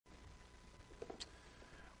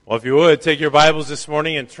Well, if you would, take your Bibles this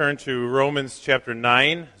morning and turn to Romans chapter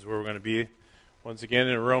 9, is where we're going to be once again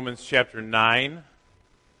in Romans chapter 9.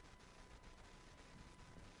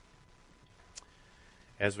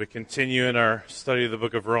 As we continue in our study of the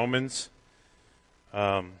book of Romans,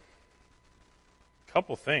 couple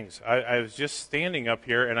things. I was just standing up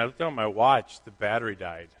here and I looked on my watch, the battery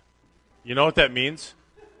died. You know what that means?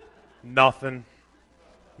 Nothing.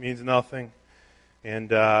 It means nothing.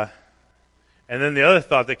 And then the other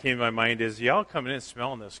thought that came to my mind is, y'all coming in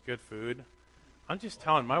smelling this good food. I'm just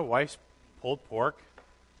telling, my wife's pulled pork.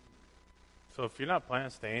 So if you're not planning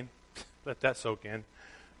on staying, let that soak in.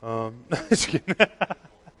 Just kidding.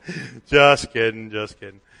 just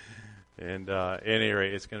kidding. And at any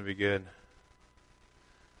rate, it's going to be good.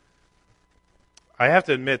 I have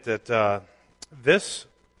to admit that I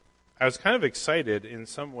was kind of excited in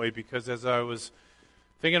some way because as I was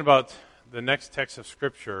thinking about the next text of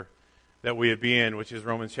Scripture that we would be in, which is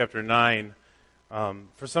Romans chapter 9.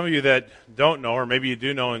 For some of you that don't know, or maybe you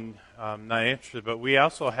do know and not interested, but we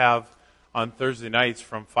also have on Thursday nights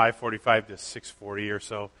from 5:45 to 6:40 or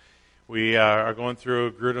so, we are going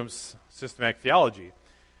through Grudem's systematic theology.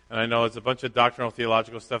 And I know it's a bunch of doctrinal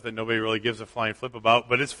theological stuff that nobody really gives a flying flip about,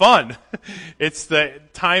 but it's fun. It's the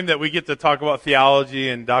time that we get to talk about theology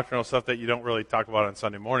and doctrinal stuff that you don't really talk about on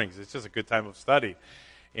Sunday mornings. It's just a good time of study.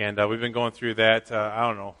 And we've been going through that,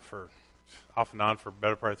 for off and on for a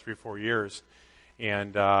better part of 3-4 years.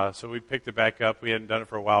 And so we picked it back up. We hadn't done it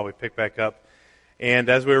for a while. We picked back up. And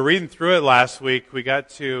as we were reading through it last week, we got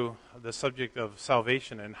to the subject of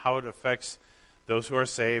salvation and how it affects those who are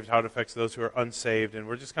saved, how it affects those who are unsaved. And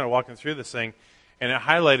we're just kind of walking through this thing. And it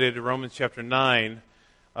highlighted Romans chapter 9,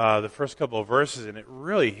 the first couple of verses, and it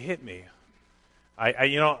really hit me.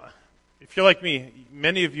 If you're like me,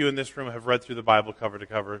 many of you in this room have read through the Bible cover to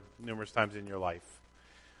cover numerous times in your life.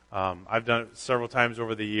 I've done it several times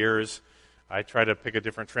over the years. I try to pick a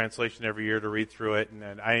different translation every year to read through it,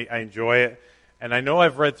 and I enjoy it. And I know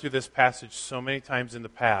I've read through this passage so many times in the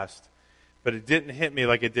past, but it didn't hit me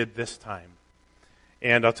like it did this time.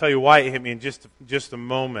 And I'll tell you why it hit me in just a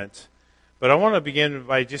moment. But I want to begin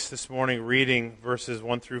by just this morning reading verses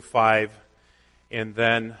 1 through 5, and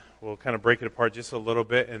then we'll kind of break it apart just a little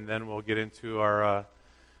bit, and then we'll get into our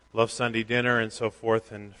Love Sunday dinner and so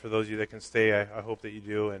forth. And for those of you that can stay, I hope that you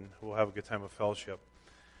do, and we'll have a good time of fellowship.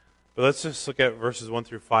 But let's just look at verses 1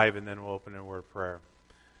 through 5, and then we'll open in a word of prayer.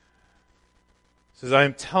 It says, I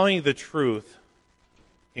am telling you the truth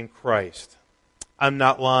in Christ. I'm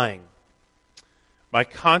not lying. My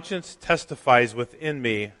conscience testifies within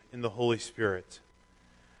me in the Holy Spirit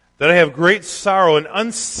that I have great sorrow and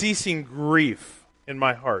unceasing grief in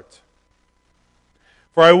my heart.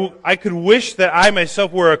 For I could wish that I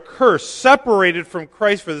myself were accursed, separated from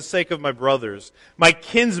Christ for the sake of my brothers, my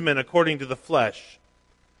kinsmen according to the flesh,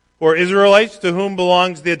 who are Israelites, to whom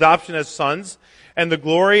belongs the adoption as sons, and the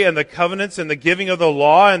glory and the covenants and the giving of the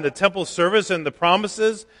law and the temple service and the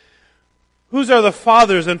promises. Whose are the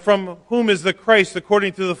fathers and from whom is the Christ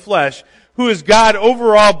according to the flesh, who is God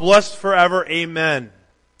over all, blessed forever. Amen.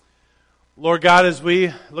 Lord God, as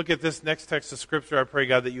we look at this next text of Scripture, I pray,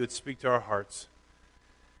 God, that you would speak to our hearts.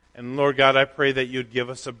 And Lord God, I pray that you'd give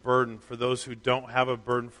us a burden for those who don't have a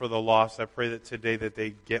burden for the lost. I pray that today that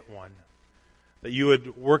they get one. That you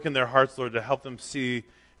would work in their hearts, Lord, to help them see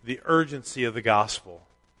the urgency of the gospel.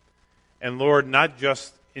 And Lord, not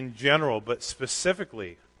just in general, but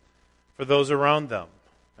specifically for those around them.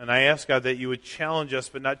 And I ask, God, that you would challenge us,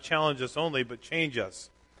 but not challenge us only, but change us.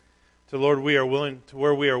 To Lord, where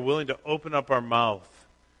we are willing to open up our mouth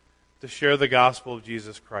to share the gospel of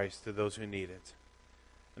Jesus Christ to those who need it.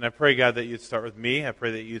 And I pray, God, that you'd start with me. I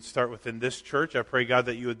pray that you'd start within this church. I pray, God,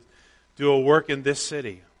 that you would do a work in this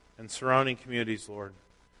city and surrounding communities, Lord.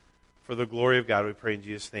 For the glory of God, we pray in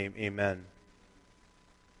Jesus' name. Amen.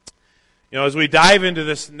 You know, as we dive into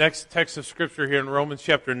this next text of Scripture here in Romans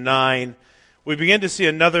chapter 9, we begin to see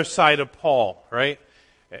another side of Paul, right?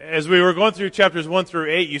 As we were going through chapters 1 through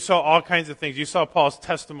 8, you saw all kinds of things. You saw Paul's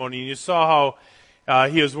testimony, and you saw how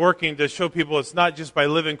he was working to show people it's not just by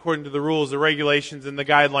living according to the rules, the regulations, and the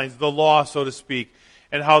guidelines, the law, so to speak,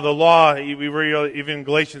 and how the law, we were even in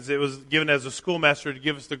Galatians, it was given as a schoolmaster to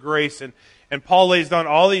give us the grace, and Paul lays down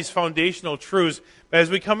all these foundational truths. But as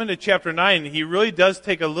we come into chapter 9, he really does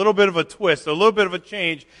take a little bit of a twist, a little bit of a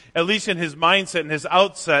change, at least in his mindset and his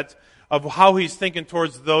outset of how he's thinking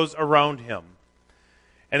towards those around him.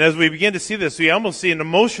 And as we begin to see this, we almost see an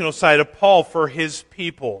emotional side of Paul for his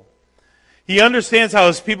people. He understands how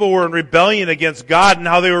his people were in rebellion against God and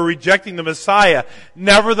how they were rejecting the Messiah.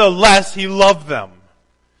 Nevertheless, he loved them.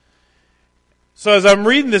 So as I'm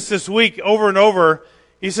reading this week over and over,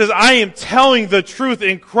 He says, I am telling the truth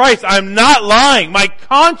in Christ. I'm not lying. My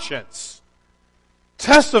conscience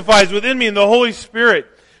testifies within me in the Holy Spirit.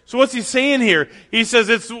 So what's he saying here? He says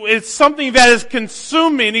it's something that has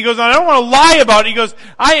consumed me. And he goes, I don't want to lie about it. He goes,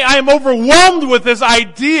 I am overwhelmed with this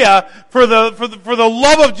idea for the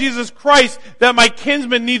love of Jesus Christ that my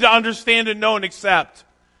kinsmen need to understand and know and accept.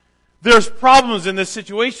 There's problems in this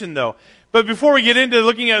situation though. But before we get into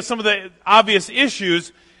looking at some of the obvious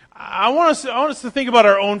issues, I want us to think about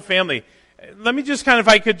our own family. Let me just if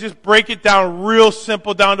I could just break it down real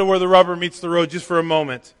simple down to where the rubber meets the road just for a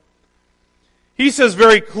moment. He says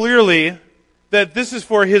very clearly that this is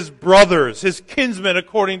for his brothers, his kinsmen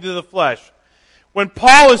according to the flesh. When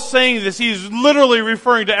Paul is saying this, he's literally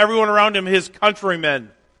referring to everyone around him, his countrymen.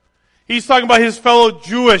 He's talking about his fellow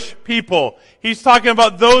Jewish people. He's talking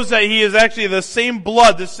about those that he is actually the same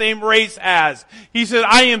blood, the same race as. He said,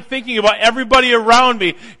 I am thinking about everybody around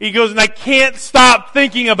me. He goes, and I can't stop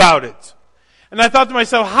thinking about it. And I thought to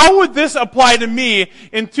myself, how would this apply to me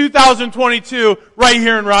in 2022 right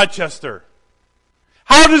here in Rochester?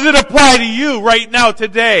 How does it apply to you right now,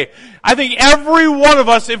 today? I think every one of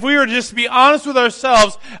us, if we were just to be honest with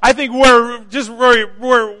ourselves, I think where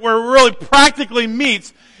really practically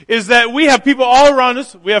meets is that we have people all around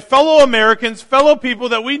us. We have fellow Americans, fellow people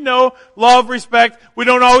that we know, love, respect. We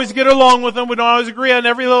don't always get along with them. We don't always agree on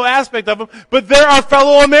every little aspect of them. But there are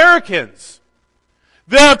fellow Americans.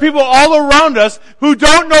 There are people all around us who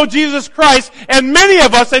don't know Jesus Christ, and many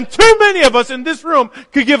of us, and too many of us in this room,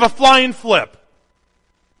 could give a flying flip.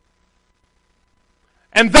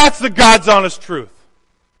 And that's the God's honest truth.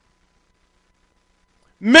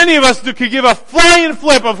 Many of us could give a flying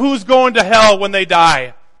flip of who's going to hell when they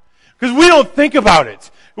die. Because we don't think about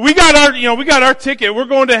it. We got our ticket. We're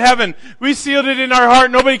going to heaven. We sealed it in our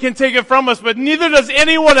heart. Nobody can take it from us, but neither does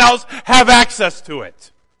anyone else have access to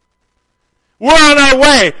it. We're on our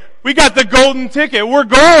way. We got the golden ticket. We're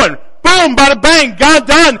going. Boom, bada bang, God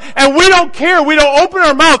done. And we don't care. We don't open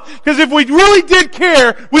our mouth. Because if we really did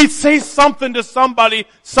care, we'd say something to somebody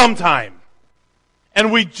sometime.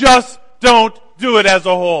 And we just don't do it as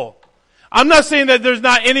a whole. I'm not saying that there's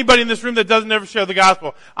not anybody in this room that doesn't ever share the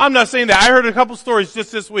gospel. I'm not saying that. I heard a couple stories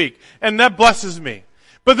just this week, and that blesses me.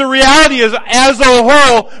 But the reality is, as a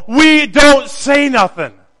whole, we don't say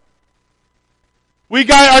nothing. We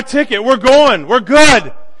got our ticket. We're going. We're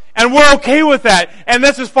good. And we're okay with that. And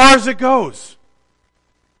that's as far as it goes.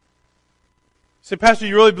 Say, Pastor,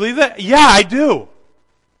 you really believe that? Yeah, I do.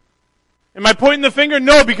 Am I pointing the finger?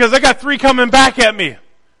 No, because I got 3 coming back at me.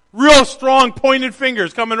 Real strong pointed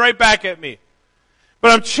fingers coming right back at me.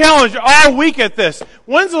 But I'm challenged all week at this.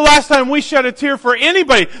 When's the last time we shed a tear for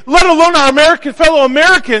anybody, let alone our fellow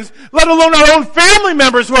Americans, let alone our own family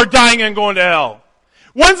members who are dying and going to hell?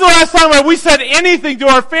 When's the last time that we said anything to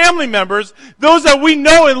our family members, those that we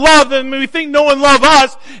know and love, and we think know and love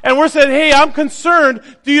us, and we're saying, hey, I'm concerned,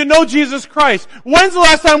 do you know Jesus Christ? When's the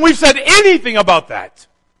last time we've said anything about that?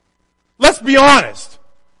 Let's be honest.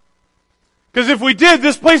 Because if we did,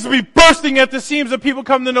 this place would be bursting at the seams of people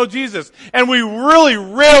coming to know Jesus. And we really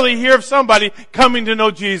rarely hear of somebody coming to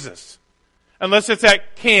know Jesus. Unless it's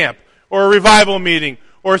at camp, or a revival meeting,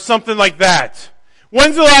 or something like that.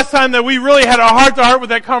 When's the last time that we really had a heart-to-heart with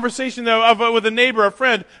that conversation with a neighbor, a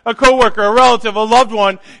friend, a coworker, a relative, a loved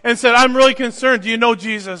one, and said, I'm really concerned, do you know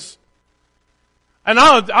Jesus? And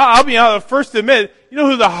I'll be the first to admit, you know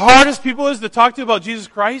who the hardest people is to talk to about Jesus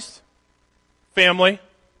Christ? Family.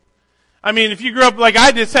 I mean, if you grew up like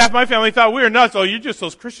I did, half my family thought we were nuts. Oh, you're just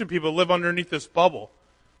those Christian people who live underneath this bubble.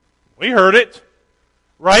 We heard it.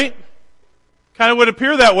 Right? Kind of would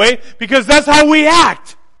appear that way because that's how we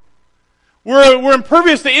act. We're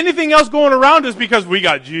impervious to anything else going around us because we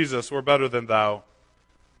got Jesus. We're better than thou.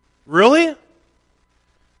 Really?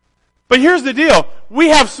 But here's the deal. We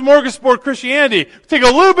have smorgasbord Christianity. Take a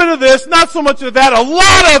little bit of this, not so much of that, a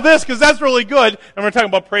lot of this, because that's really good. And we're talking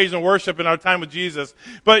about praise and worship in our time with Jesus.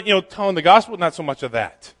 But, telling the gospel, not so much of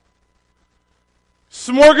that.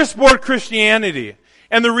 Smorgasbord Christianity.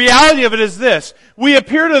 And the reality of it is this. We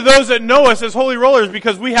appear to those that know us as holy rollers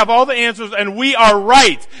because we have all the answers and we are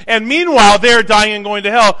right. And meanwhile, they're dying and going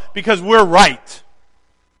to hell because we're right.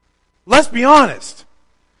 Let's be honest.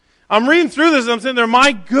 I'm reading through this and I'm saying there,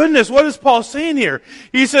 my goodness, what is Paul saying here?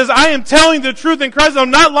 He says, I am telling the truth in Christ.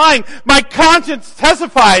 I'm not lying. My conscience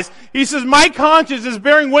testifies. He says, my conscience is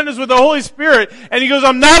bearing witness with the Holy Spirit. And he goes,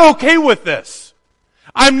 I'm not okay with this.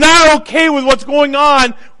 I'm not okay with what's going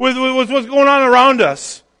on, with what's going on around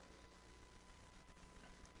us.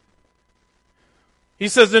 He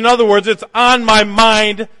says, in other words, it's on my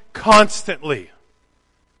mind constantly.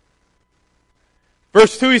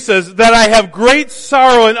 Verse 2, he says, that I have great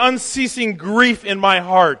sorrow and unceasing grief in my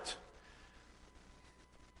heart.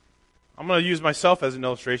 I'm going to use myself as an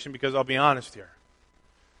illustration because I'll be honest here.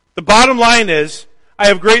 The bottom line is, I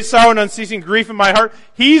have great sorrow and unceasing grief in my heart.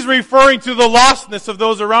 He's referring to the lostness of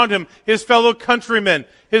those around him, his fellow countrymen,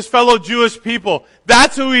 his fellow Jewish people.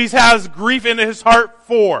 That's who he has grief in his heart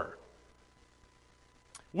for.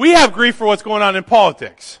 We have grief for what's going on in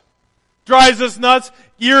politics. Drives us nuts,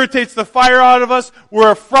 irritates the fire out of us,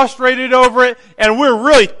 we're frustrated over it, and we're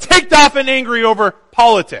really ticked off and angry over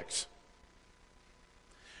politics.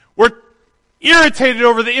 We're irritated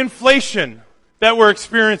over the inflation that we're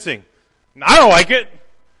experiencing. And I don't like it.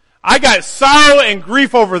 I got sorrow and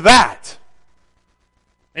grief over that.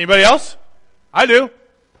 Anybody else? I do.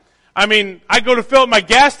 I mean, I go to fill up my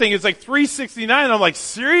gas tank, it's like $3.69, and I'm like,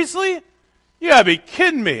 seriously? You gotta be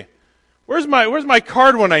kidding me. Where's my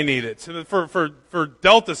card when I need it? For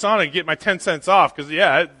Delta Sonic, get my 10 cents off, because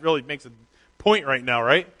yeah, it really makes a point right now,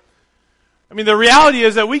 right? I mean, the reality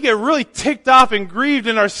is that we get really ticked off and grieved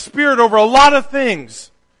in our spirit over a lot of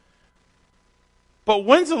things. But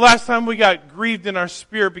when's the last time we got grieved in our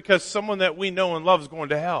spirit because someone that we know and love is going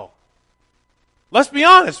to hell? Let's be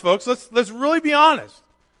honest, folks. Let's really be honest.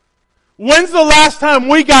 When's the last time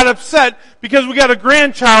we got upset because we got a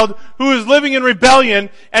grandchild who is living in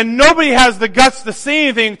rebellion and nobody has the guts to say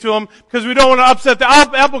anything to them because we don't want to upset the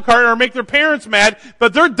apple cart or make their parents mad,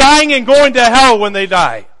 but they're dying and going to hell when they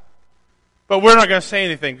die. But we're not going to say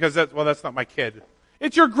anything because that's not my kid.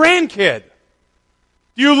 It's your grandkid.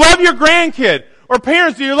 Do you love your grandkid? Or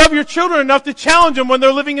parents, do you love your children enough to challenge them when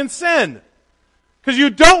they're living in sin? Because you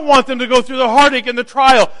don't want them to go through the heartache and the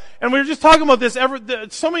trial. And we were just talking about this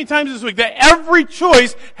so many times this week, that every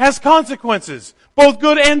choice has consequences. Both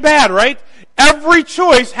good and bad, right? Every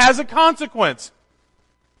choice has a consequence.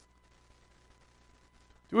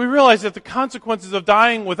 Do we realize that the consequences of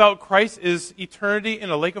dying without Christ is eternity in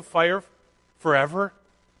a lake of fire forever?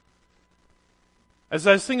 As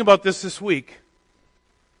I was thinking about this week,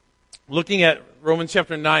 looking at Romans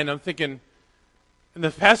chapter 9, I'm thinking, and the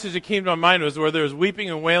passage that came to my mind was where there's weeping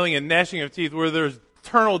and wailing and gnashing of teeth, where there's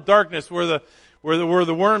eternal darkness, where the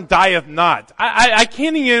worm dieth not. I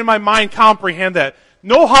can't even in my mind comprehend that.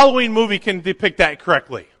 No Halloween movie can depict that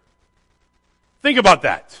correctly. Think about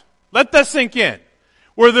that. Let that sink in.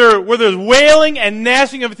 Where there's wailing and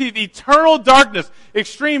gnashing of teeth, eternal darkness,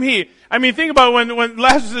 extreme heat. I mean, think about when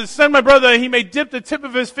Lazarus said, send my brother, he may dip the tip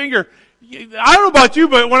of his finger. I don't know about you,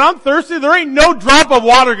 but when I'm thirsty, there ain't no drop of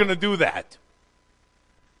water going to do that.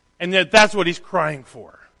 And yet that's what he's crying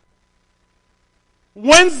for.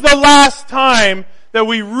 When's the last time that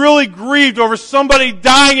we really grieved over somebody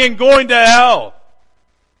dying and going to hell?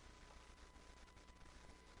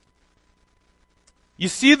 You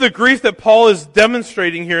see the grief that Paul is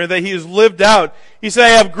demonstrating here, that he has lived out. He said, I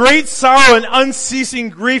have great sorrow and unceasing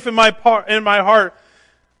grief in my heart.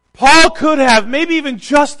 Paul could have, maybe even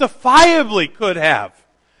justifiably could have,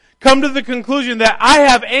 come to the conclusion that I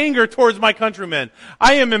have anger towards my countrymen.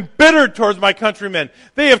 I am embittered towards my countrymen.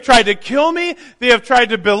 They have tried to kill me. They have tried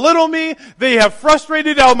to belittle me. They have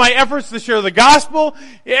frustrated all my efforts to share the gospel.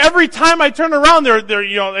 Every time I turn around,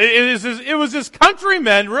 it was his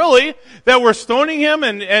countrymen really that were stoning him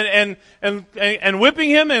and whipping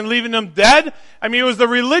him and leaving him dead. I mean, it was the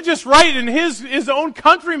religious right in his own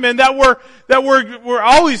countrymen that were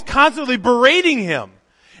always constantly berating him.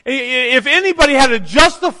 If anybody had a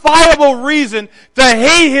justifiable reason to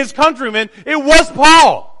hate his countrymen, it was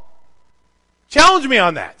Paul. Challenge me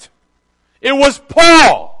on that. It was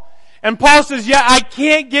Paul. And Paul says, yeah, I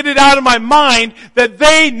can't get it out of my mind that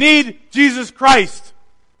they need Jesus Christ.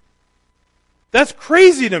 That's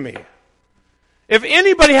crazy to me. If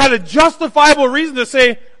anybody had a justifiable reason to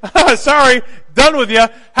say, sorry, done with you,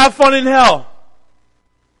 have fun in hell,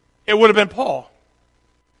 it would have been Paul.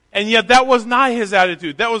 And yet that was not his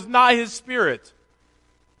attitude. That was not his spirit.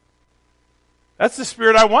 That's the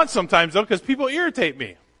spirit I want sometimes, though, because people irritate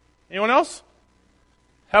me. Anyone else?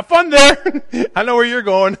 Have fun there. I know where you're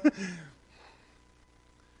going.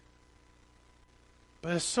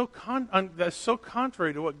 But it's that's so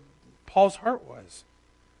contrary to what Paul's heart was.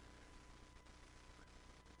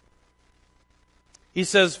 He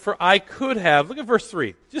says, for I could have, look at verse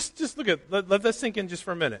 3. Just look at, let that sink in just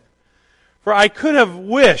for a minute. For I could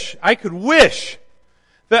wish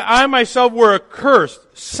that I myself were accursed,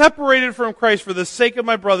 separated from Christ for the sake of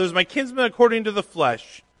my brothers, my kinsmen according to the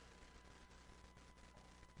flesh.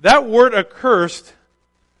 That word accursed,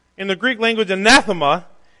 in the Greek language anathema,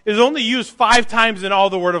 is only used 5 times in all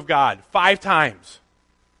the Word of God. 5 times.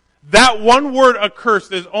 That one word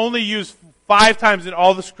accursed is only used 5 times in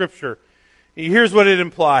all the Scripture. Here's what it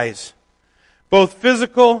implies. Both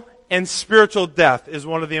physical and spiritual death is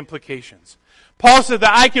one of the implications. Paul said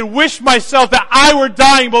that I can wish myself that I were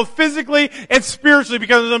dying both physically and spiritually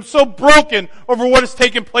because I'm so broken over what has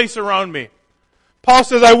taken place around me. Paul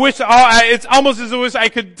says, it's almost as if I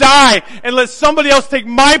could die and let somebody else take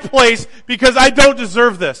my place because I don't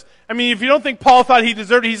deserve this. I mean, if you don't think Paul thought he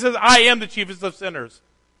deserved it, he says, I am the chiefest of sinners.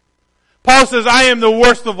 Paul says, I am the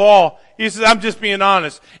worst of all. He says, I'm just being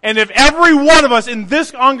honest. And if every one of us in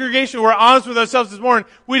this congregation were honest with ourselves this morning,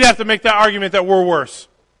 we'd have to make that argument that we're worse.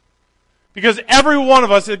 Because every one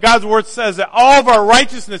of us, God's word says that all of our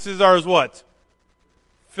righteousnesses are as what?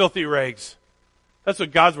 Filthy rags. That's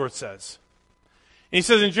what God's word says. And he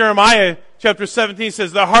says in Jeremiah chapter 17,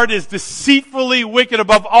 says, the heart is deceitfully wicked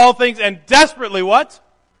above all things and desperately what?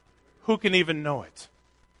 Who can even know it?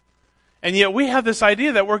 And yet we have this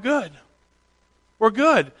idea that we're good. We're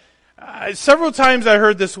good. Several times I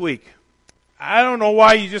heard this week. I don't know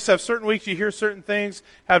why, you just have certain weeks, you hear certain things,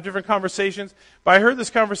 have different conversations. But I heard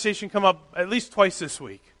this conversation come up at least twice this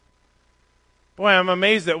week. Boy, I'm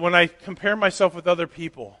amazed that when I compare myself with other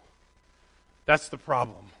people, that's the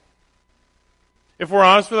problem. If we're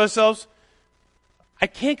honest with ourselves, I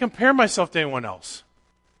can't compare myself to anyone else.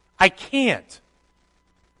 I can't.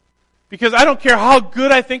 Because I don't care how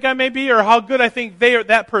good I think I may be or how good I think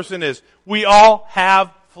that person is. We all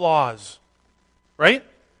have flaws. Right?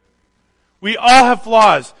 We all have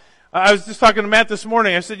flaws. I was just talking to Matt this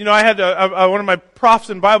morning. I said, I had one of my profs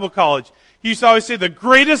in Bible college. He used to always say, the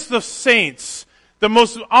greatest of saints, the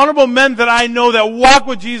most honorable men that I know that walk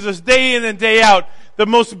with Jesus day in and day out, the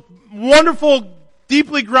most wonderful,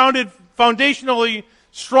 deeply grounded, foundationally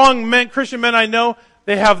strong men, Christian men I know,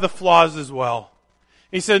 they have the flaws as well.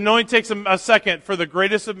 He said, it only takes a second for the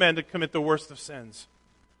greatest of men to commit the worst of sins.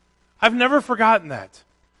 I've never forgotten that.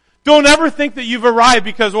 Don't ever think that you've arrived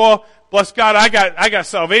because, well, bless God, I got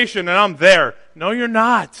salvation and I'm there. No, you're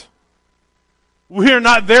not. We are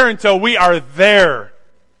not there until we are there.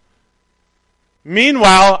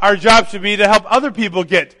 Meanwhile, our job should be to help other people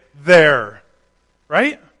get there.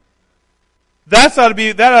 Right? That ought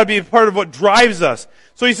to be part of what drives us.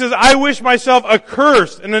 So he says, I wish myself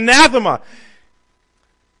accursed, an anathema.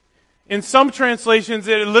 In some translations,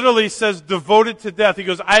 it literally says devoted to death. He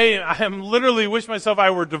goes, I am literally wish myself I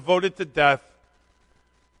were devoted to death.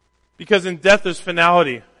 Because in death there's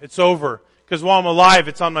finality. It's over. Because while I'm alive,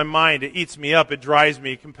 it's on my mind. It eats me up. It drives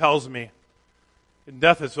me. It compels me. In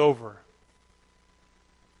death, it's over.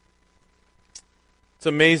 It's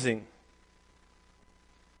amazing.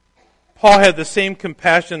 Paul had the same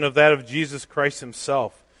compassion of that of Jesus Christ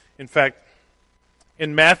himself. In fact,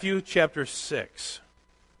 in Matthew chapter 6,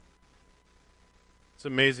 it's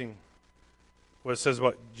amazing what it says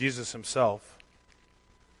about Jesus himself.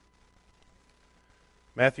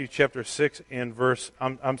 Matthew chapter 6 and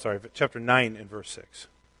chapter 9 and verse 6.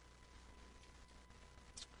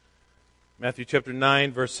 Matthew chapter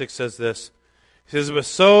 9 verse 6 says this. He says, but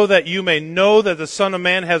so that you may know that the Son of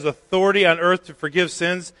Man has authority on earth to forgive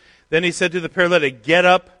sins, then he said to the paralytic, get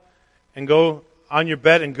up and go on your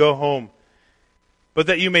bed and go home. But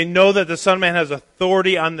that you may know that the Son of Man has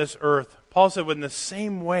authority on this earth. Paul said, in the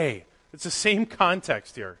same way, it's the same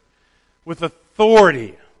context here. With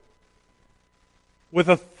authority. With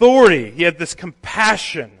authority, he had this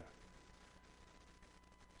compassion.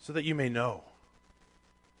 So that you may know.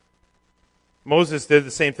 Moses did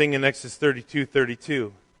the same thing in Exodus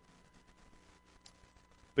 32:32.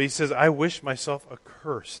 But he says, I wish myself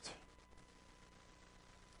accursed.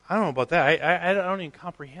 I don't know about that. I don't even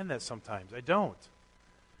comprehend that sometimes. I don't.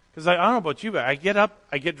 Because I don't know about you, but I get up,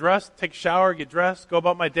 I get dressed, take a shower, get dressed, go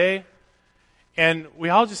about my day. And we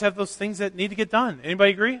all just have those things that need to get done.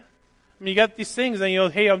 Anybody agree? I mean, you got these things,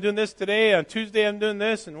 and hey, I'm doing this today, on Tuesday I'm doing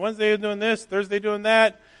this, and Wednesday I'm doing this, Thursday doing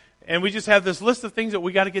that. And we just have this list of things that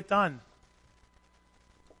we got to get done.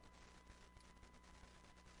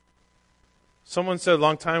 Someone said a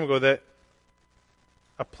long time ago that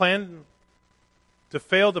a plan to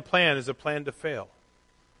fail to plan is a plan to fail.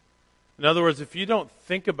 In other words, if you don't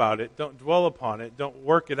think about it, don't dwell upon it, don't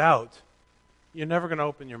work it out, you're never going to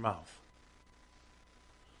open your mouth.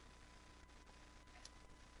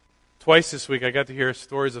 Twice this week I got to hear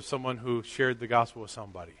stories of someone who shared the gospel with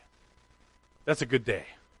somebody. That's a good day.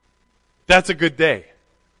 That's a good day.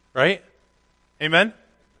 Right? Amen?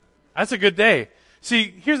 That's a good day.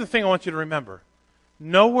 See, here's the thing I want you to remember.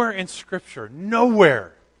 Nowhere in Scripture,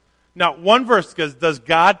 nowhere, not one verse does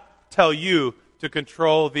God tell you to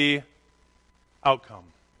control the outcome.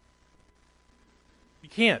 You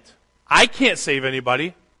can't. I can't save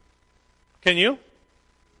anybody. Can you?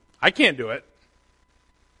 I can't do it.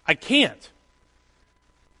 I can't.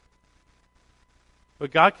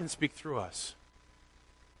 But God can speak through us.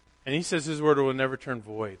 And he says his word will never turn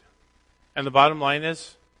void. And the bottom line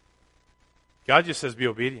is, God just says be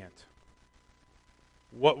obedient.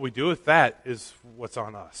 What we do with that is what's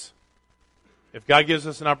on us. If God gives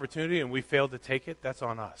us an opportunity and we fail to take it, that's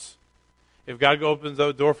on us. If God opens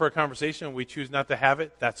the door for a conversation and we choose not to have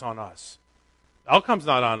it, that's on us. The outcome's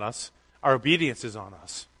not on us. Our obedience is on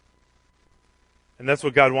us. And that's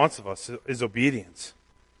what God wants of us, is obedience.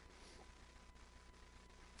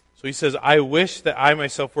 So he says, I wish that I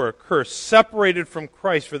myself were accursed, separated from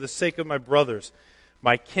Christ for the sake of my brothers,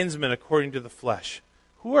 my kinsmen according to the flesh.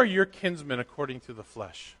 Who are your kinsmen according to the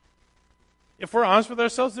flesh? If we're honest with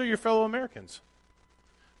ourselves, they're your fellow Americans.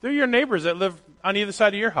 They're your neighbors that live on either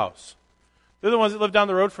side of your house. They're the ones that live down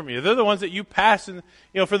the road from you. They're the ones that you pass, and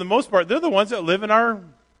for the most part, they're the ones that live in our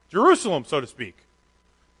Jerusalem, so to speak.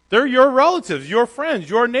 They're your relatives, your friends,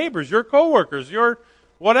 your neighbors, your coworkers, your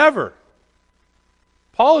whatever.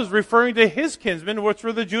 Paul is referring to his kinsmen, which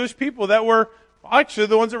were the Jewish people that were actually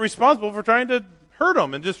the ones that were responsible for trying to hurt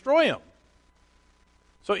him and destroy him.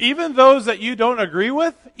 So even those that you don't agree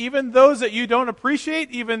with, even those that you don't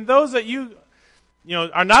appreciate, even those that you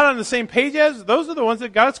are not on the same page as, those are the ones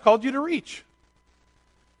that God's called you to reach.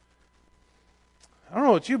 I don't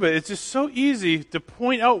know about you, but it's just so easy to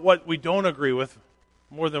point out what we don't agree with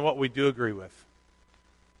more than what we do agree with.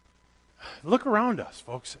 Look around us,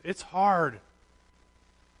 folks. It's hard.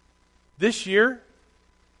 This year,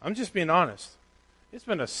 I'm just being honest, it's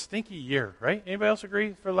been a stinky year, right? Anybody else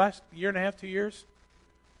agree for the last year and a half, 2 years?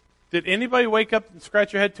 Did anybody wake up and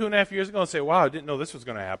scratch your head 2.5 years ago and say, wow, I didn't know this was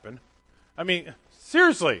going to happen? I mean,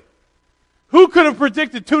 seriously. Who could have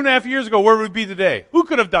predicted 2.5 years ago where we'd be today? Who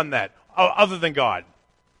could have done that other than God?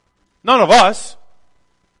 None of us.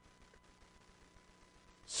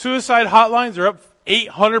 Suicide hotlines are up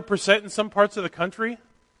 800% in some parts of the country.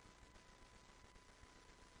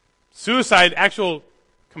 Actual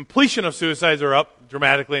completion of suicides are up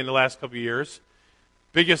dramatically in the last couple of years.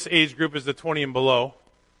 Biggest age group is the 20 and below.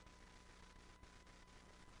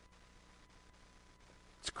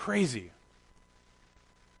 It's crazy.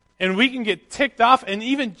 And we can get ticked off and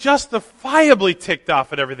even justifiably ticked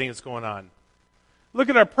off at everything that's going on. Look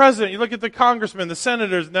at our president. You look at the congressmen, the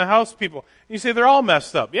senators, and the House people. And you say they're all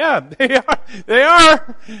messed up. Yeah, they are. They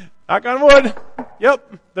are. Knock on wood.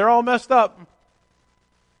 Yep, they're all messed up.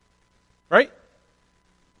 Right?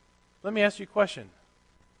 Let me ask you a question.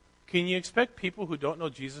 Can you expect people who don't know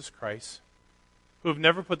Jesus Christ, who have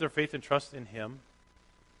never put their faith and trust in Him,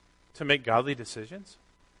 to make godly decisions?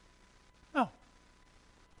 No.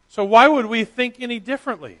 So why would we think any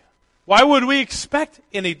differently? Why would we expect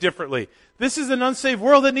any differently? This is an unsaved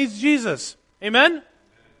world that needs Jesus. Amen?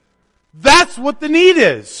 That's what the need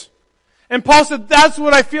is. And Paul said, that's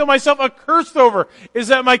what I feel myself accursed over, is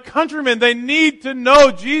that my countrymen, they need to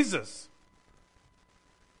know Jesus.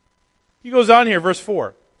 He goes on here, verse 4.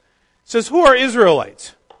 It says, who are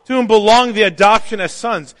Israelites, to whom belong the adoption as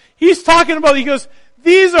sons? He's talking about, he goes,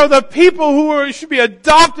 these are the people who should be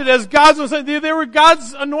adopted as God's own sons. They were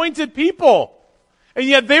God's anointed people. And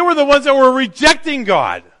yet they were the ones that were rejecting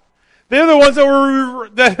God. They're the ones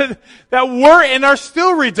that were and are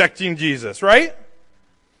still rejecting Jesus, right?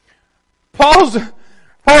 Paul's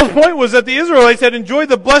point was that the Israelites had enjoyed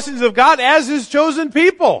the blessings of God as His chosen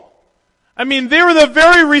people. I mean, they were the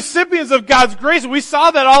very recipients of God's grace. We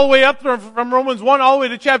saw that all the way up from Romans 1 all the way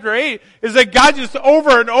to chapter 8, is that God just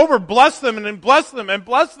over and over blessed them and blessed them and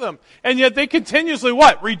blessed them. And yet they continuously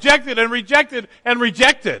what? Rejected and rejected and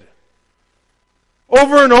rejected.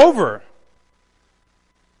 Over and over.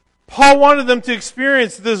 Paul wanted them to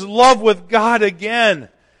experience this love with God again.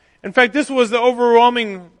 In fact, this was the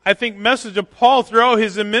overwhelming, I think, message of Paul throughout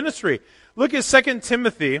his ministry. Look at 2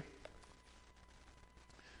 Timothy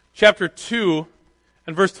chapter 2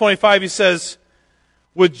 and verse 25. He says,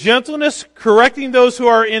 with gentleness correcting those who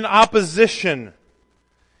are in opposition,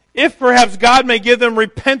 if perhaps God may give them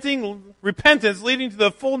repentance leading to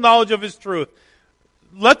the full knowledge of His truth.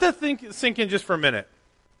 Let that sink in just for a minute.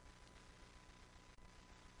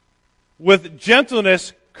 With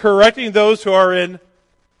gentleness correcting those who are in...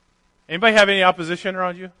 Anybody have any opposition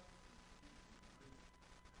around you?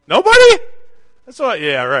 Nobody? That's what,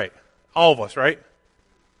 yeah, right. All of us, right?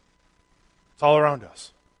 It's all around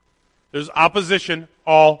us. There's opposition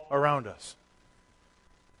all around us.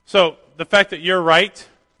 So, the fact that you're right,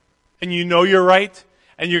 and you know you're right,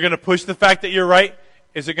 and you're going to push the fact that you're right,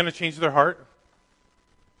 is it going to change their heart?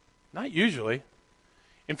 Not usually.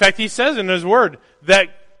 In fact, he says in his word that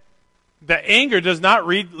anger does not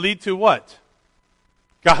lead to what?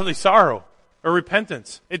 Godly sorrow or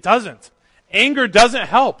repentance. It doesn't. Anger doesn't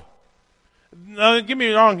help. Now, don't get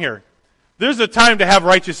me wrong here. There's a time to have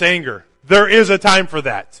righteous anger. There is a time for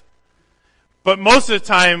that. But most of the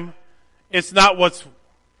time, it's not what's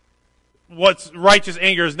righteous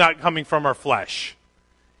anger is not coming from our flesh.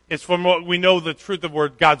 It's from what we know the truth of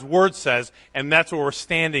what God's Word says, and that's what we're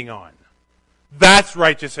standing on. That's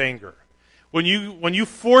righteous anger. When you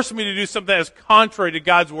force me to do something that is contrary to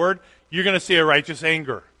God's Word, you're going to see a righteous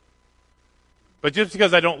anger. But just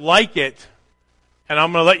because I don't like it, and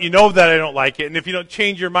I'm going to let you know that I don't like it, and if you don't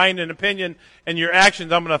change your mind and opinion and your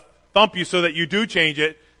actions, I'm going to thump you so that you do change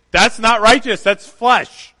it, that's not righteous. That's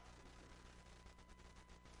flesh.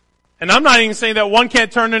 And I'm not even saying that one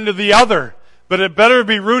can't turn into the other, but it better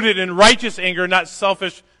be rooted in righteous anger, not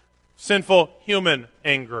selfish, sinful, human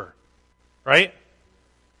anger. Right?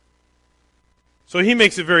 So he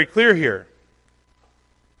makes it very clear here.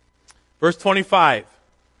 Verse 25.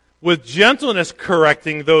 With gentleness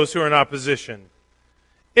correcting those who are in opposition,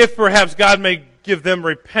 if perhaps God may give them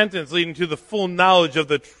repentance leading to the full knowledge of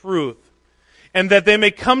the truth, and that they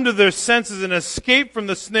may come to their senses and escape from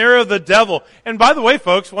the snare of the devil. And by the way,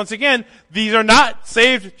 folks, once again, these are not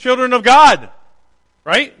saved children of God,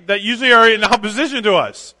 right? That usually are in opposition to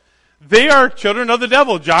us. They are children of the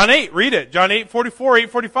devil. John 8, read it. John 8:44,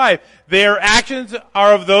 8:45. Their actions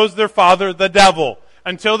are of those their father, the devil.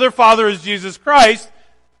 Until their father is Jesus Christ,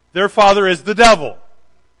 their father is the devil.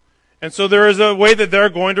 And so there is a way that they're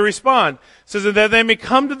going to respond. It says that they may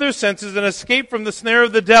come to their senses and escape from the snare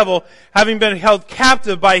of the devil, having been held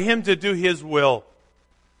captive by him to do his will.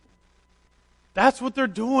 That's what they're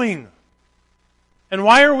doing. And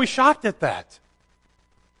why are we shocked at that?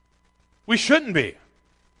 We shouldn't be.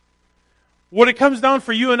 What it comes down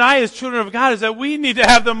for you and I as children of God is that we need to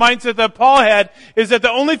have the mindset that Paul had, is that the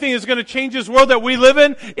only thing that's going to change this world that we live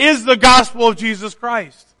in is the gospel of Jesus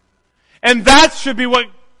Christ. And that should be what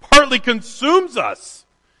partly consumes us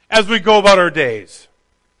as we go about our days.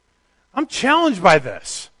 I'm challenged by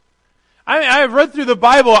this. I've read through the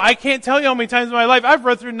Bible. I can't tell you how many times in my life I've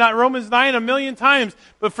read through Romans 9 a million times,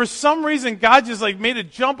 but for some reason God just made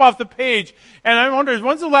it jump off the page. And I wonder,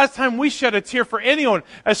 when's the last time we shed a tear for anyone,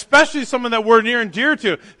 especially someone that we're near and dear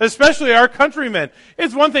to, especially our countrymen?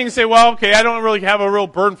 It's one thing to say, well, okay, I don't really have a real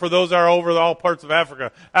burden for those that are over all parts of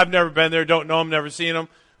Africa. I've never been there, don't know them, never seen them.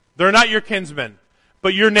 They're not your kinsmen.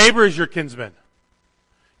 But your neighbor is your kinsman.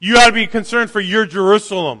 You ought to be concerned for your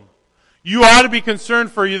Jerusalem. You ought to be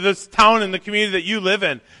concerned for this town and the community that you live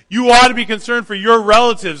in. You ought to be concerned for your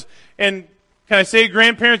relatives and, can I say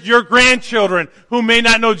grandparents, your grandchildren who may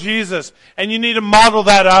not know Jesus. And you need to model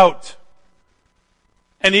that out.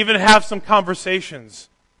 And even have some conversations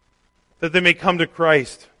that they may come to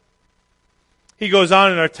Christ. He goes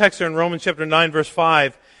on in our text here in Romans chapter 9 verse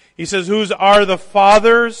 5. He says, whose are the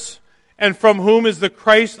fathers, and from whom is the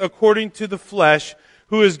Christ according to the flesh,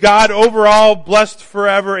 who is God over all, blessed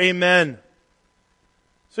forever. Amen.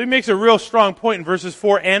 So he makes a real strong point in verses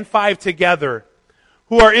 4 and 5 together.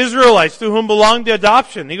 Who are Israelites, to whom belong the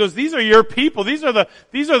adoption. He goes, these are your people. These are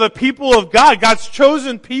the people of God, God's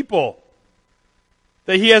chosen people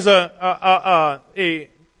that he has a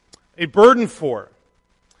burden for.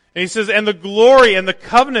 And he says, and the glory and the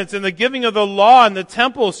covenants and the giving of the law and the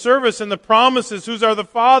temple service and the promises, whose are the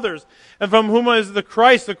fathers, and from whom is the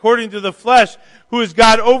Christ according to the flesh, who is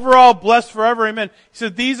God over all, blessed forever. Amen. He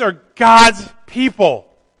said, these are God's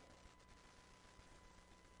people.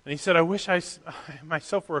 And he said, I wish I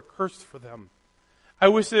myself were accursed for them. I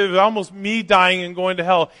wish it was almost me dying and going to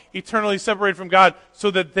hell, eternally separated from God,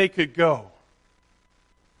 so that they could go.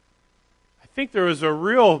 I think there was a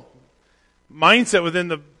real mindset within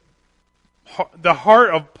the heart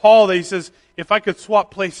of Paul that he says, if I could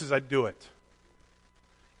swap places, I'd do it.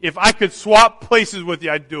 If I could swap places with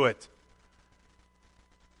you, I'd do it.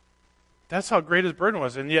 That's how great his burden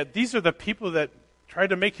was. And yet these are the people that tried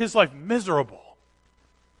to make his life miserable.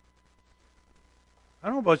 I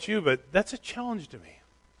don't know about you, but that's a challenge to me.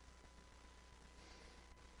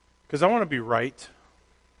 Because I want to be right.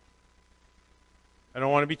 I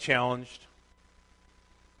don't want to be challenged.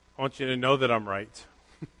 I want you to know that I'm right.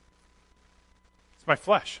 It's my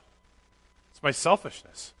flesh. It's my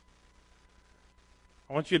selfishness.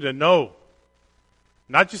 I want you to know,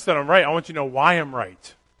 not just that I'm right, I want you to know why I'm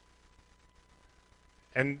right.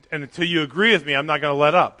 And until you agree with me, I'm not going to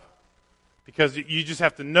let up. Because you just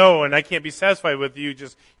have to know, and I can't be satisfied with you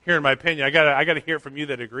just hearing my opinion. I got to hear it from you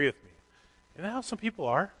that agree with me. Isn't that how some people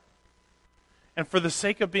are? And for the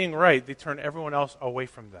sake of being right, they turn everyone else away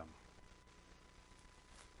from them.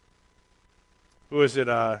 Who is it?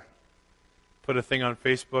 Put a thing on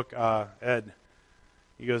Facebook. Ed.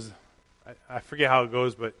 He goes, I forget how it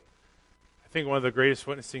goes, but I think one of the greatest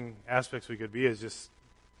witnessing aspects we could be is just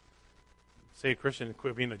say a Christian and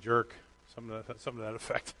quit being a jerk. Something to that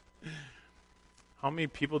effect. How many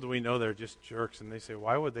people do we know that are just jerks and they say,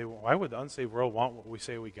 why would the unsaved world want what we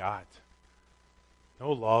say we got?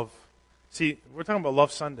 No love. See, we're talking about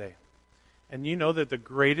Love Sunday. And you know that the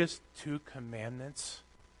greatest 2 commandments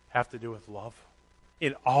have to do with love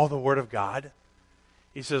in all the Word of God?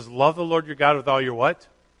 He says, love the Lord your God with all your what?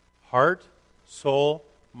 Heart, soul,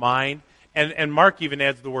 mind. And Mark even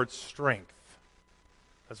adds the word strength.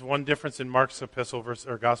 That's one difference in Mark's epistle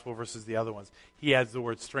or gospel versus the other ones. He adds the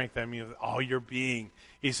word strength. I mean, with all your being.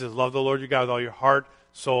 He says, love the Lord your God with all your heart,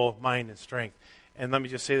 soul, mind, and strength. And let me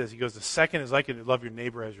just say this. He goes, the second is like it, love your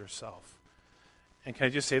neighbor as yourself. And can I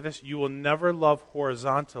just say this? You will never love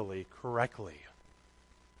horizontally correctly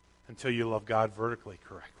until you love God vertically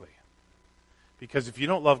correctly. Because if you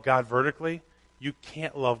don't love God vertically, you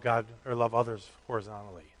can't love God or love others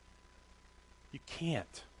horizontally. You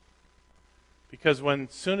can't. Because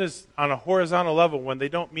soon as on a horizontal level, when they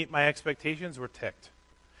don't meet my expectations, we're ticked.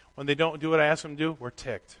 When they don't do what I ask them to do, we're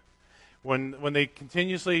ticked. When they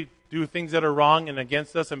continuously do things that are wrong and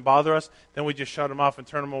against us and bother us, then we just shut them off and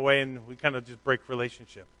turn them away and we kind of just break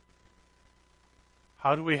relationship.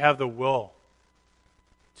 How do we have the will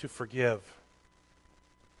to forgive?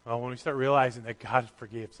 Well, when we start realizing that God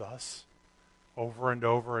forgives us over and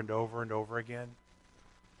over and over and over again,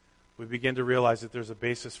 we begin to realize that there's a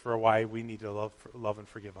basis for why we need to love and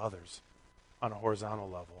forgive others on a horizontal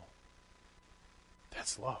level.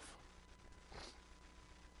 That's love.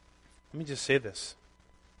 Let me just say this.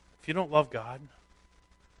 If you don't love God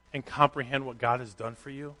and comprehend what God has done for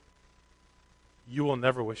you, you will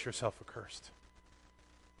never wish yourself accursed.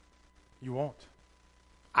 You won't.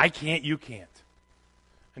 I can't, you can't.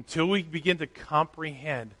 Until we begin to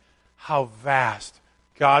comprehend how vast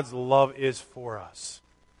God's love is for us.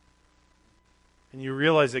 And you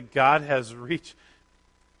realize that God has reached,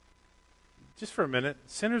 just for a minute,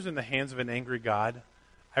 sinners in the hands of an angry God.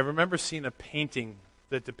 I remember seeing a painting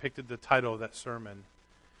that depicted the title of that sermon.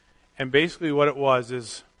 And basically what it was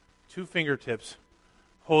is 2 fingertips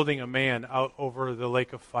holding a man out over the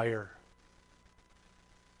lake of fire.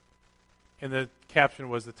 And the caption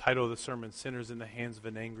was the title of the sermon, Sinners in the Hands of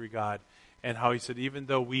an Angry God. And how he said, even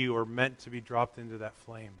though we were meant to be dropped into that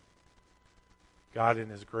flame, God in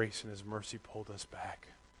His grace and His mercy pulled us back.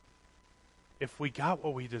 If we got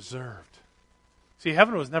what we deserved. See,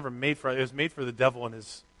 heaven was never made for us. It was made for the devil and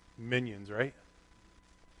his minions, right?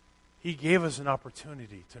 He gave us an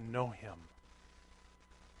opportunity to know Him,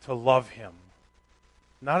 to love Him.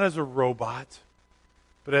 Not as a robot,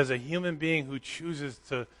 but as a human being who chooses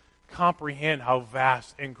to comprehend how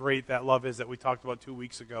vast and great that love is that we talked about 2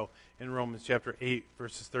 weeks ago in Romans chapter 8,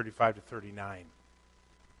 verses 35 to 39.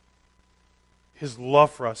 His love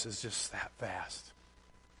for us is just that vast.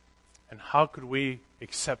 And how could we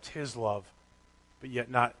accept His love, but yet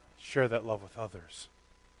not share that love with others?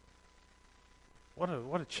 What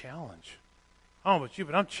a challenge. I don't know about you,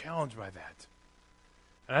 but I'm challenged by that.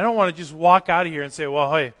 And I don't want to just walk out of here and say,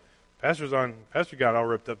 well, hey, Pastor got all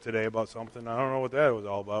ripped up today about something. I don't know what that was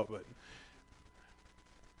all about, but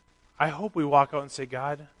I hope we walk out and say,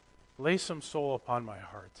 God, lay some soul upon my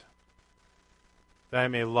heart that I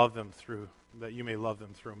may love them through, that you may love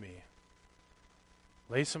them through me.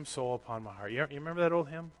 Lay some soul upon my heart. You remember that old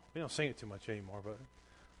hymn? We don't sing it too much anymore, but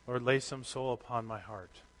Lord, lay some soul upon my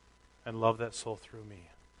heart and love that soul through me.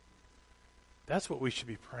 That's what we should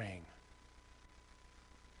be praying.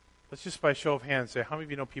 Let's just by show of hands say, how many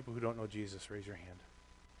of you know people who don't know Jesus? Raise your hand.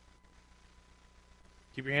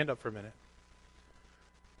 Keep your hand up for a minute.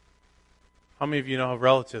 How many of you know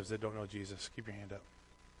relatives that don't know Jesus? Keep your hand up.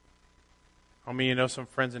 How many of you know some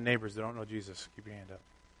friends and neighbors that don't know Jesus? Keep your hand up.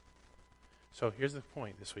 So here's the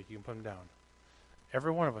point this week. You can put them down.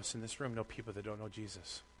 Every one of us in this room know people that don't know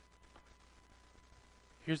Jesus.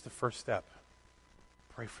 Here's the first step.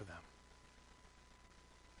 Pray for them.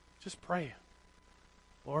 Just pray.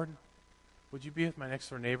 Lord, would you be with my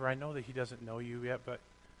next door neighbor? I know that he doesn't know you yet, but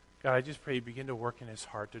God, I just pray you begin to work in his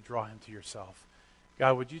heart to draw him to yourself.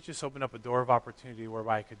 God, would you just open up a door of opportunity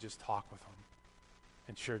whereby I could just talk with him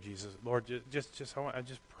and share Jesus? Lord, I'm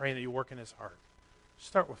just praying that you work in his heart.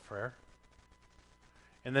 Start with prayer.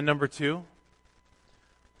 And then number 2,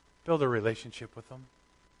 build a relationship with them.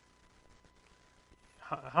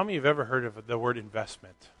 How many have ever heard of the word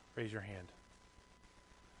investment? Raise your hand.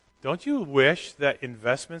 Don't you wish that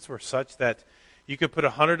investments were such that you could put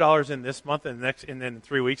 $100 in this month and then in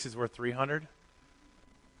 3 weeks it's worth $300?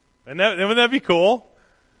 Wouldn't that be cool?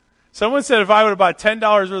 Someone said if I would have bought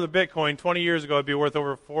 $10 worth of Bitcoin 20 years ago, it'd be worth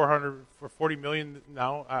over $40 million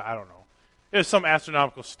now. I don't know. It was some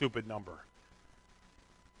astronomical stupid number.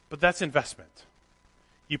 But that's investment.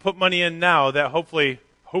 You put money in now that hopefully,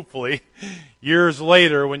 years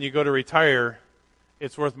later when you go to retire,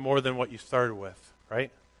 it's worth more than what you started with,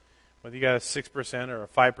 right? Whether you got a 6% or a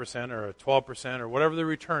 5% or a 12% or whatever the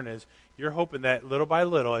return is, you're hoping that little by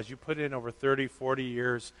little, as you put in over 30, 40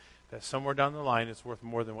 years, that somewhere down the line it's worth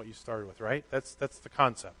more than what you started with, right? That's the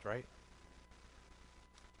concept, right?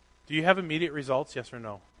 Do you have immediate results, yes or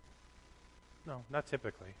no? No, not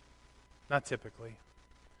typically. Not typically.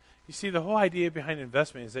 You see, the whole idea behind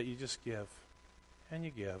investment is that you just give, and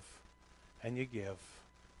you give, and you give,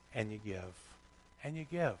 and you give, and you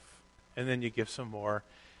give. And then you give some more,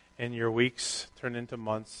 and your weeks turn into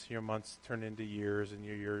months, your months turn into years, and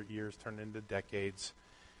your years turn into decades.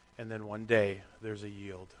 And then one day, there's a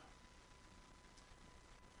yield.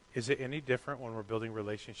 Is it any different when we're building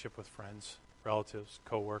relationship with friends, relatives,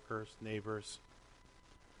 coworkers, neighbors?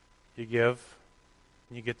 You give,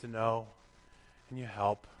 and you get to know, and you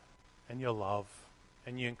help, and you love,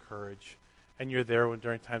 and you encourage, and you're there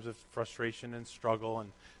during times of frustration and struggle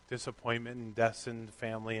and disappointment and deaths in the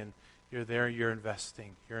family, and you're there, you're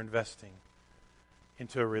investing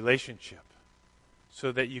into a relationship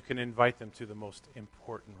so that you can invite them to the most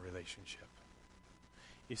important relationship.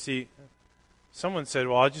 You see, someone said,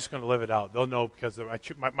 well, I'm just going to live it out. They'll know because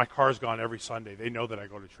my car's gone every Sunday. They know that I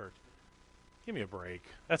go to church. Give me a break.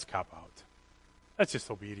 That's cop-out. That's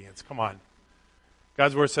just obedience. Come on.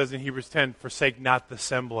 God's word says in Hebrews 10, forsake not the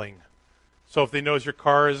assembling. So if they know your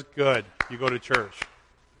car is good, you go to church.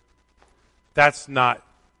 That's not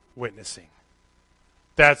witnessing.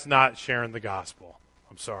 That's not sharing the gospel.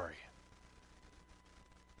 I'm sorry.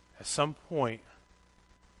 At some point,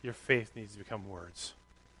 your faith needs to become words.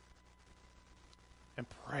 And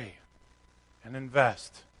pray. And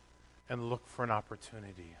invest. And look for an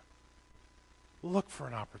opportunity. Look for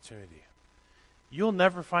an opportunity. You'll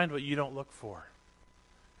never find what you don't look for.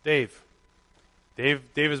 Dave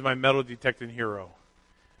is my metal detecting hero.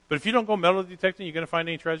 But if you don't go metal detecting, you going to find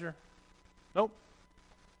any treasure? Nope.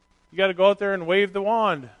 You got to go out there and wave the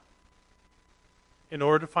wand in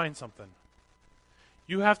order to find something.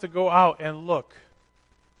 You have to go out and look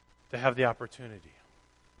to have the opportunity.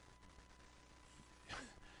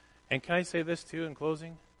 And can I say this too in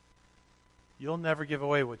closing? You'll never give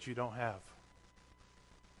away what you don't have.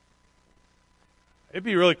 It'd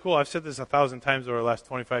be really cool. I've said this 1,000 times over the last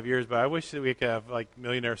 25 years, but I wish that we could have like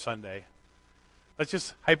Millionaire Sunday. Let's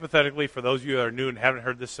just hypothetically, for those of you that are new and haven't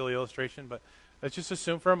heard this silly illustration, but let's just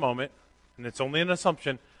assume for a moment, and it's only an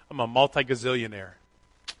assumption, I'm a multi-gazillionaire.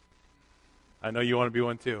 I know you want to be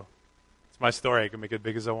one too. It's my story. I can make it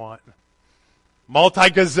big as I want.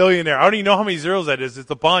 Multi-gazillionaire. I don't even know how many zeros that is.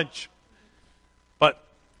 It's a bunch. But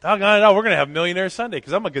doggone it, we're going to have Millionaire Sunday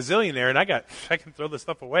because I'm a gazillionaire and I can throw this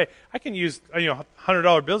stuff away. I can use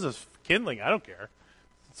 $100 bills as kindling. I don't care.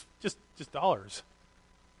 It's just dollars.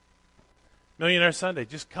 Millionaire Sunday.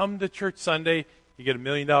 Just come to church Sunday. You get $1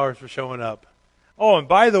 million for showing up. Oh, and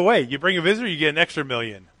by the way, you bring a visitor, you get an extra $1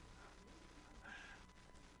 million.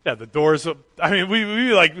 Yeah, the doors. I mean,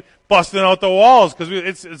 we like busting out the walls because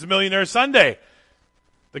it's Millionaire Sunday.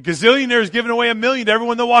 The gazillionaire is giving away $1 million to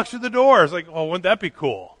everyone that walks through the door. It's like, oh, wouldn't that be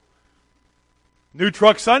cool? New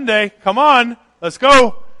Truck Sunday. Come on, let's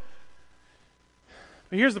go.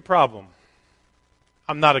 But here's the problem.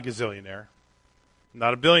 I'm not a gazillionaire. I'm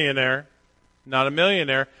not a billionaire. Not a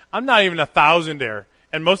millionaire. I'm not even a thousandaire.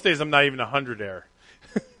 And most days I'm not even 100aire.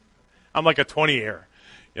 I'm like a 20aire.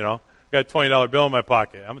 Got a $20 bill in my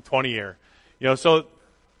pocket. I'm a 20aire. So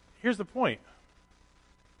here's the point.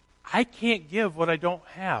 I can't give what I don't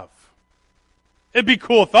have. It'd be a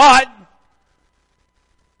cool thought.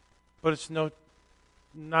 But it's not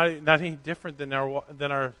any different than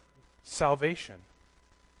our salvation.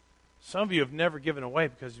 Some of you have never given away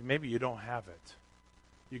because maybe you don't have it.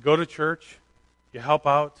 You go to church, you help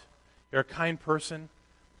out, you're a kind person,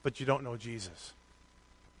 but you don't know Jesus.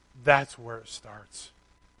 That's where it starts.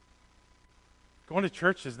 Going to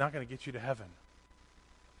church is not going to get you to heaven.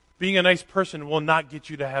 Being a nice person will not get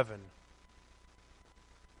you to heaven.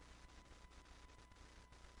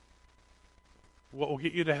 What will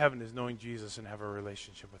get you to heaven is knowing Jesus and have a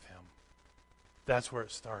relationship with Him. That's where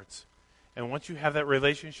it starts. And once you have that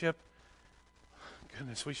relationship,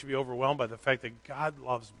 goodness, we should be overwhelmed by the fact that God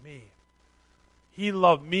loves me. He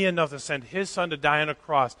loved me enough to send His Son to die on a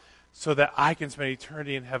cross so that I can spend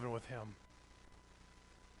eternity in heaven with Him.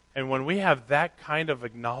 And when we have that kind of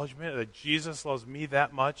acknowledgement that Jesus loves me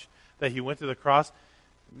that much, that He went to the cross,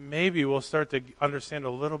 maybe we'll start to understand a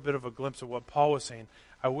little bit of a glimpse of what Paul was saying.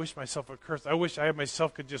 I wish myself were cursed. I wish I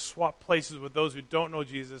myself could just swap places with those who don't know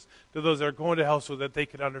Jesus to those that are going to hell so that they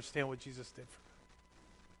could understand what Jesus did for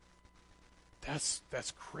them.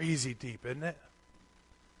 That's crazy deep, isn't it?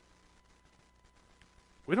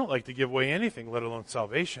 We don't like to give away anything, let alone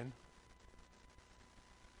salvation.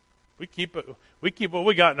 We keep what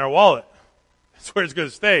we got in our wallet. That's where it's going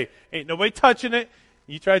to stay. Ain't nobody touching it.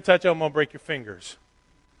 You try to touch it, I'm going to break your fingers.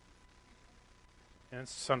 And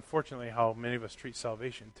it's unfortunately how many of us treat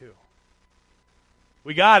salvation too.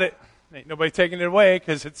 We got it. Ain't nobody taking it away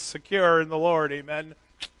because it's secure in the Lord. Amen.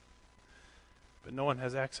 But no one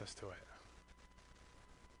has access to it.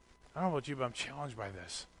 I don't know about you, but I'm challenged by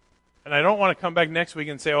this. And I don't want to come back next week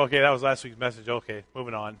and say, okay, that was last week's message. Okay,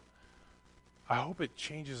 moving on. I hope it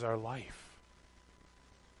changes our life.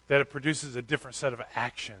 That it produces a different set of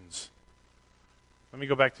actions. Let me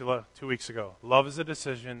go back to 2 weeks ago. Love is a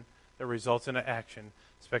decision that results in an action,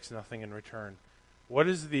 expects nothing in return. What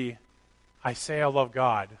is the I say I love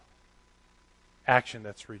God action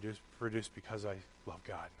that's produced because I love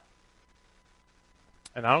God?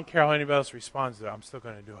 And I don't care how anybody else responds to it, I'm still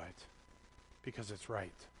going to do it because it's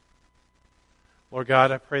right. Lord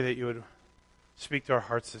God, I pray that you would speak to our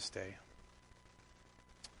hearts this day.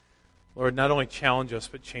 Lord, not only challenge us,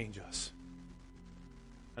 but change us.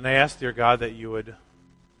 And I ask, dear God, that you would,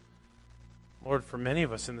 Lord, for many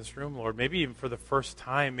of us in this room, Lord, maybe even for the first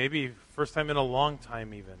time, maybe first time in a long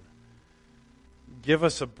time even, give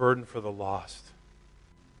us a burden for the lost.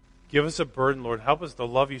 Give us a burden, Lord. Help us to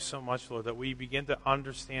love you so much, Lord, that we begin to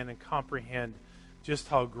understand and comprehend just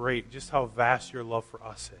how great, just how vast your love for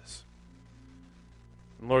us is.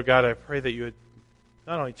 And Lord God, I pray that you would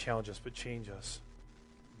not only challenge us, but change us.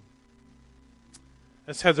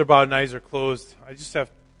 As heads are bowed and eyes are closed, I just have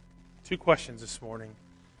 2 questions this morning.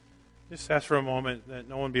 Just ask for a moment that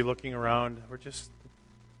no one be looking around. We're just,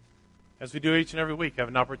 as we do each and every week, have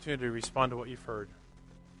an opportunity to respond to what you've heard.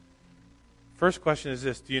 First question is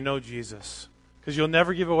this: do you know Jesus? Because you'll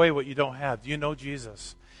never give away what you don't have. Do you know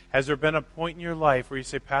Jesus? Has there been a point in your life where you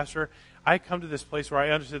say, Pastor, I come to this place where I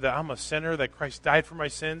understood that I'm a sinner, that Christ died for my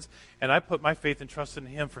sins, and I put my faith and trust in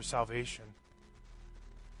Him for salvation?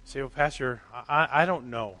 You say, well, Pastor, I don't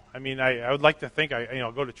know. I mean, I would like to think I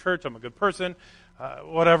go to church, I'm a good person,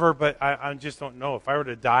 whatever, but I just don't know. If I were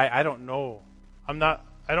to die, I don't know.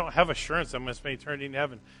 I don't have assurance I'm going to spend eternity in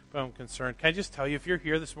heaven, but I'm concerned. Can I just tell you, if you're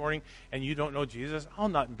here this morning and you don't know Jesus, I'll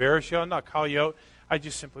not embarrass you, I'll not call you out. I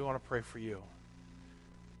just simply want to pray for you.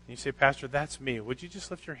 And you say, Pastor, that's me. Would you just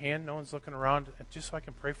lift your hand? No one's looking around, just so I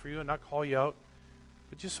can pray for you and not call you out,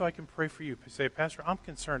 but just so I can pray for you. Say, Pastor, I'm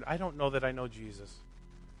concerned. I don't know that I know Jesus.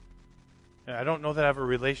 And I don't know that I have a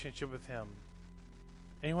relationship with Him.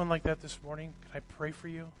 Anyone like that this morning? Can I pray for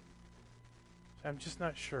you? I'm just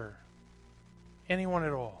not sure. Anyone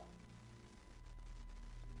at all?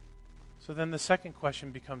 So then the second question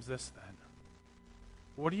becomes this then.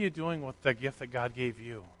 What are you doing with the gift that God gave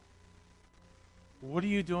you? What are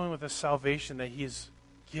you doing with the salvation that He's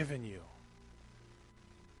given you?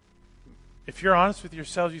 If you're honest with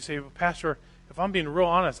yourselves, you say, well, Pastor, if I'm being real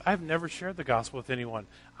honest, I've never shared the gospel with anyone.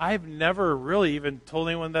 I've never really even told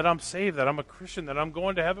anyone that I'm saved, that I'm a Christian, that I'm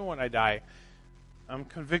going to heaven when I die. I'm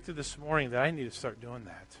convicted this morning that I need to start doing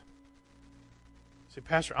that. Say,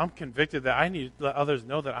 Pastor, I'm convicted that I need to let others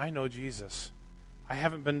know that I know Jesus. I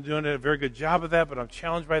haven't been doing a very good job of that, but I'm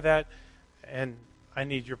challenged by that, and I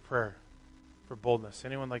need your prayer for boldness.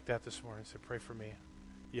 Anyone like that this morning? Say, pray for me.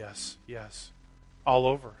 Yes, yes. All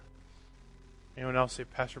over. Anyone else say,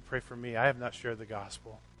 Pastor, pray for me. I have not shared the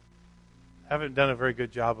gospel. I haven't done a very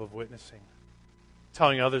good job of witnessing,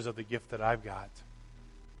 telling others of the gift that I've got.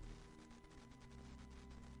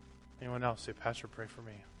 Anyone else say, Pastor, pray for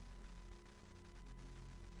me.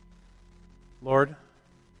 Lord,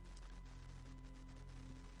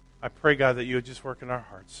 I pray, God, that you would just work in our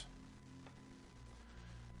hearts.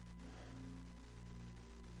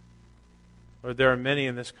 Lord, there are many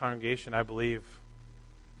in this congregation, I believe,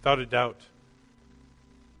 without a doubt,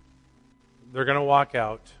 they're going to walk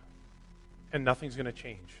out and nothing's going to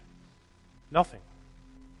change. Nothing.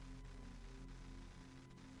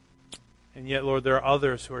 And yet, Lord, there are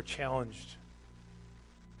others who are challenged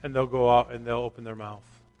and they'll go out and they'll open their mouth.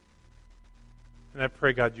 And I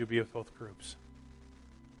pray, God, you be with both groups.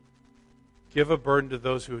 Give a burden to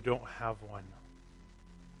those who don't have one.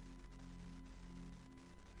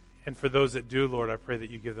 And for those that do, Lord, I pray that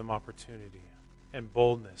you give them opportunity and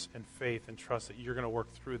boldness and faith and trust that you're going to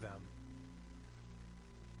work through them.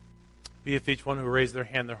 Be with each one who raised their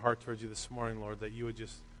hand, their heart towards you this morning, Lord, that you would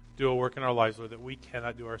just do a work in our lives, Lord, that we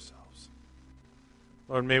cannot do ourselves.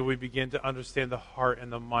 Lord, may we begin to understand the heart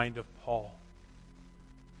and the mind of Paul.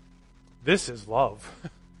 This is love.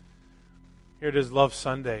 Here it is, Love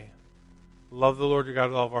Sunday. Love the Lord your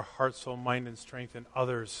God with all of our heart, soul, mind, and strength, and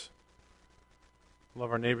others.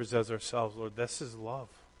 Love our neighbors as ourselves, Lord. This is love.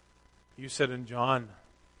 You said in John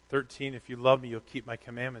 13, if you love me, you'll keep my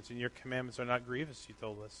commandments, and your commandments are not grievous, you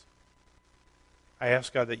told us. I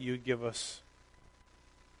ask, God, that you would give us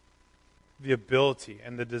the ability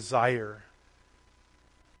and the desire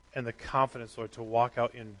and the confidence, Lord, to walk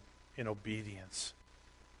out in obedience.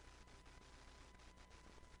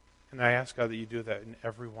 And I ask, God, that you do that in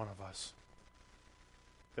every one of us,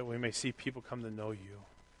 that we may see people come to know you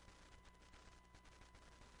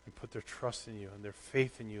and put their trust in you and their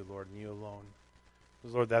faith in you, Lord, and you alone.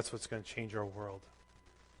 Because, Lord, that's what's going to change our world.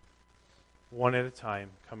 One at a time,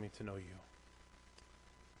 coming to know you.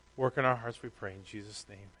 Work in our hearts, we pray. In Jesus'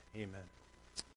 name, amen.